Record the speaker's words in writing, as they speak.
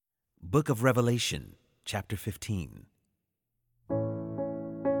Book of Revelation, chapter 15.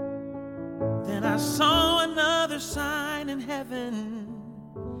 Then I saw another sign in heaven,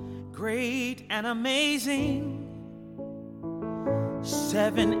 great and amazing.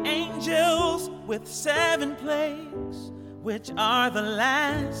 7 angels with 7 plagues, which are the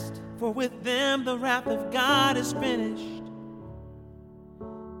last, for with them the wrath of God is finished.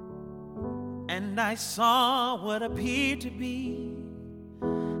 And I saw what appeared to be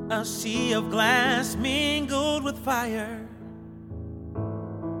a sea of glass mingled with fire,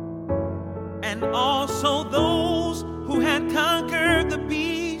 and also those who had conquered the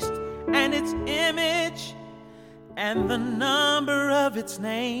beast and its image and the number of its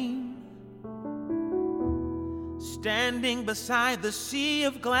name, standing beside the sea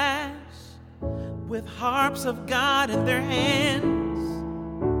of glass with harps of God in their hands.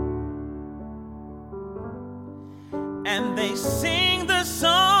 And they sing the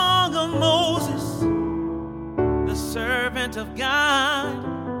song of Moses, the servant of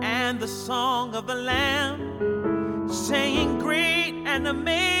God, and the song of the Lamb, saying, "Great and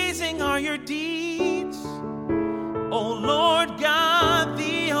amazing are your deeds, O Lord God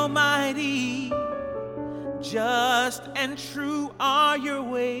the Almighty. Just and true are your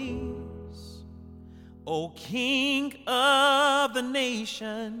ways, O King of the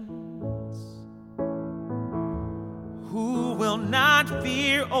nations. Who will not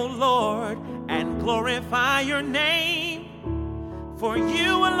fear, O Lord, and glorify your name? For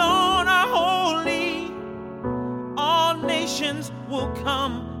you alone are holy. All nations will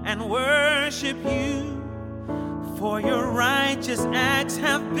come and worship you, for your righteous acts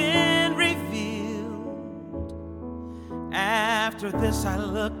have been revealed." After this I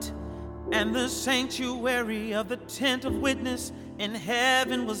looked, and the sanctuary of the tent of witness in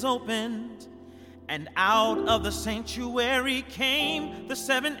heaven was opened. And out of the sanctuary came the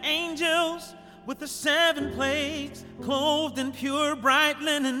 7 angels with the 7 plagues, clothed in pure bright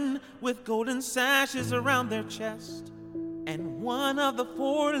linen, with golden sashes around their chest. And one of the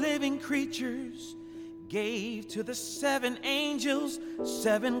 4 living creatures gave to the 7 angels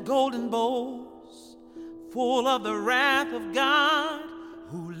 7 golden bowls, full of the wrath of God,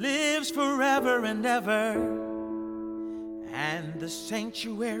 who lives forever and ever. And the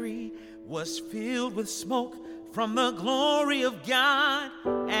sanctuary was filled with smoke from the glory of God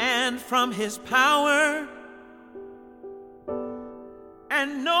and from his power.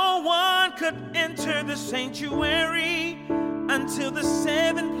 And no one could enter the sanctuary until the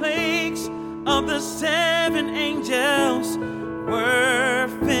 7 plagues of the 7 angels were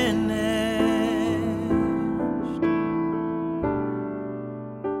finished.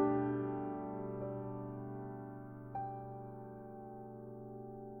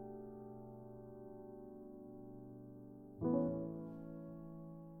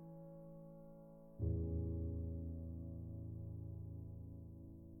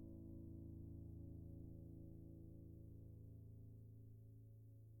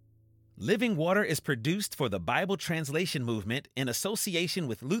 Living Water is produced for the Bible Translation Movement in association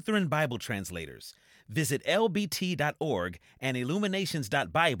with Lutheran Bible Translators. Visit lbt.org and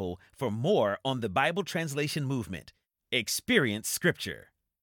illuminations.bible for more on the Bible Translation Movement. Experience Scripture.